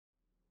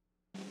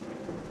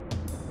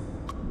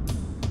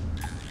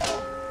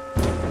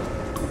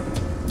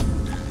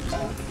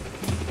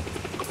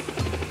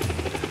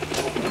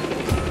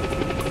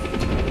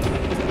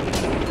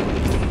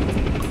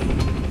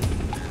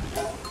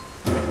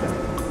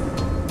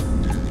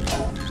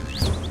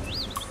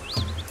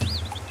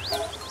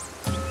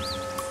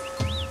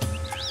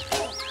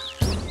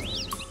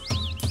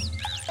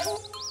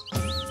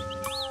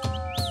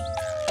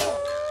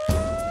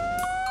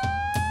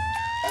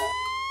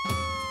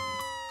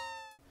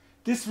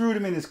This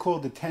rudiment is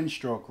called the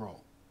 10-stroke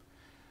roll.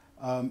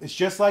 It's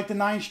just like the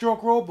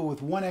 9-stroke roll, but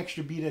with one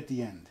extra beat at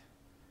the end.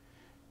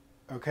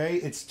 Okay,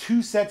 it's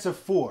 2 sets of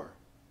 4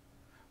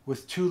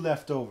 with 2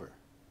 left over.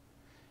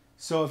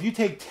 So if you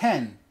take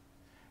 10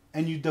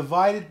 and you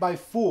divide it by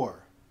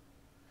 4,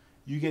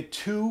 you get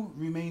 2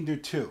 remainder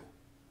 2.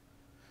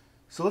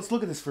 So let's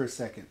look at this for a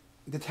second.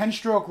 The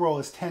 10-stroke roll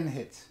is 10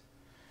 hits.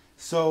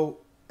 So,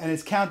 and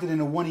it's counted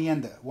in a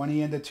 1-E-ender.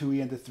 1-E-ender,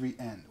 2-E-ender,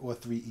 3-end, or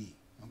 3-E.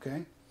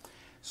 Okay?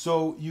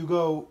 So you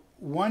go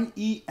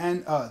 1-E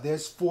and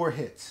there's 4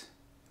 hits.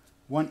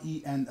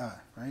 1-E and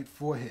right?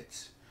 4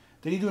 hits.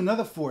 Then you do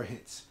another 4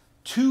 hits.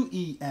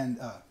 2-E and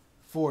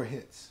 4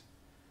 hits.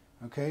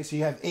 Okay? So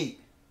you have 8.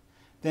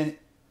 Then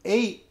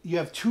 8, you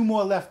have 2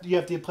 more left. You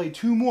have to play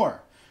 2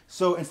 more.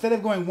 So instead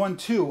of going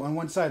 1-2 on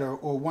one side or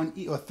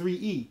 1-E or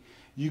 3-E,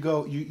 you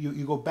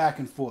go back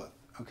and forth.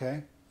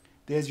 Okay?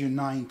 There's your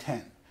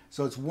 9-10.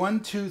 So it's 1,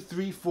 2,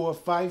 3, 4,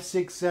 5,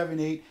 6, 7,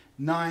 8,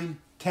 9,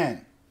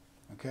 10.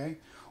 Okay?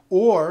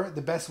 Or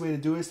the best way to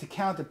do it is to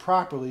count it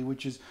properly,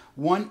 which is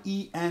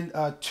 1-E and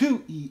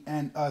 2-E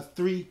and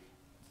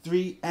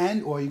 3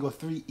 and, or you go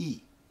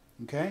 3-E.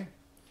 Okay?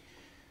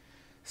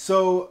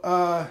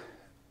 So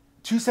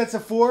 2 sets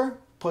of 4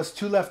 plus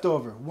 2 left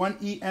over.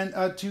 1-E and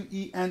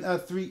 2-E and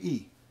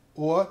 3-E.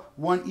 Or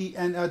 1-E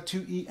and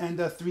 2-E and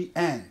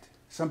 3-and.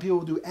 Some people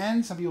will do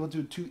and, some people will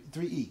do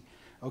 3-E.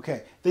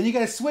 Okay. Then you got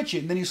to switch it,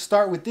 and then you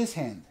start with this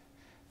hand.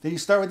 Then you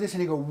start with this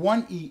and you go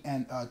 1-E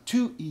and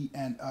 2-E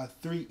and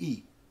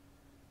 3-E.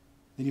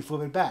 Then you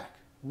flip it back.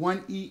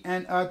 1-E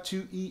and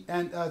 2-E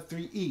and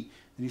 3-E.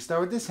 Then you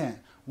start with this hand.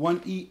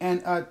 1-E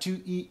and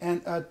 2-E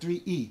and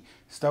 3-E.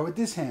 Start with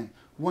this hand.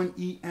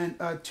 1-E and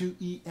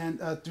 2-E and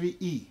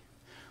 3-E.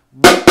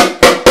 1-E.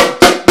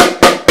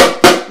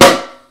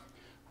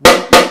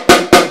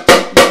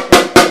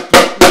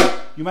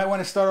 You might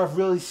want to start off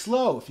really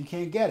slow if you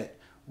can't get it.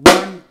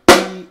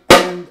 1-E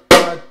and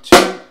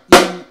 2-E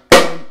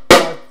and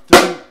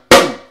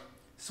 3-E.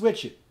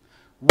 Switch it.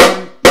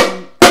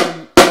 1-E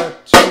and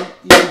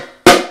 2-E.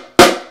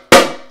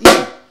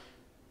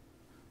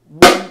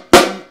 1-E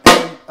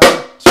and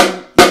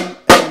 2-E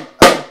and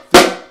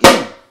 3-E.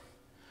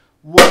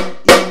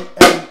 1-E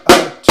and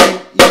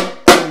 2-E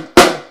and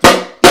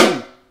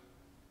 3-E.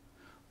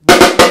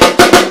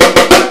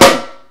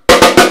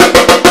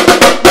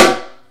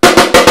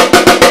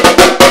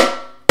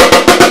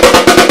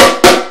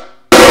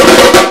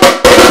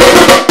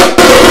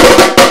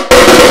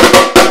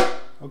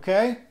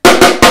 Okay?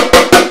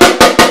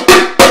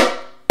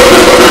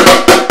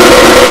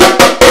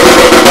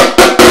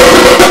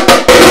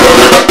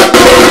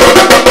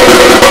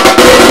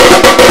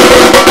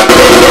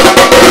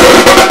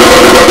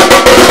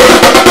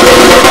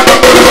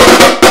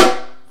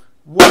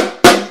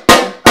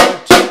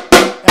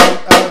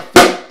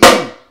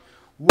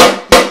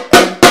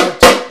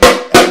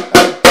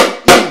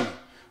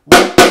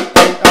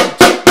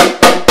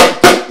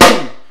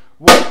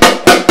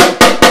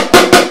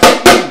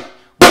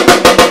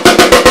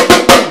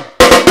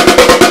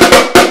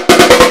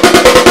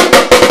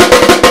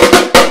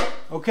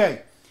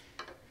 Okay,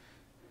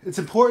 it's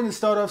important to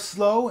start off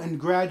slow and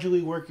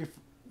gradually work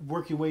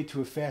your way to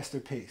a faster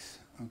pace.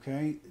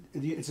 Okay,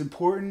 it's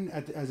important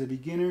as a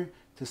beginner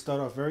to start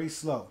off very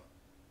slow.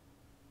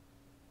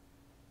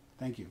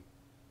 Thank you.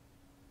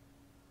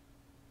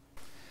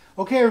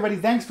 Okay, everybody,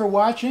 thanks for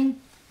watching.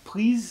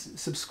 Please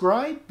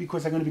subscribe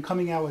because I'm going to be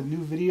coming out with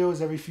new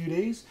videos every few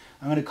days.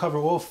 I'm going to cover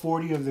all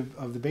 40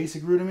 of the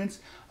basic rudiments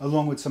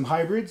along with some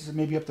hybrids,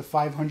 maybe up to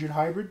 500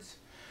 hybrids.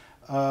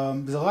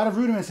 There's a lot of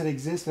rudiments that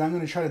exist, and I'm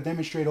going to try to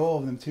demonstrate all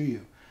of them to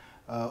you.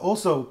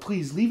 Also,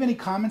 please leave any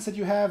comments that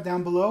you have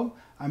down below.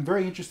 I'm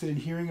very interested in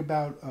hearing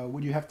about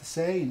what you have to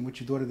say and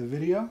what you thought of the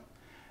video.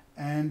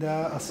 And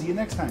I'll see you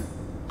next time.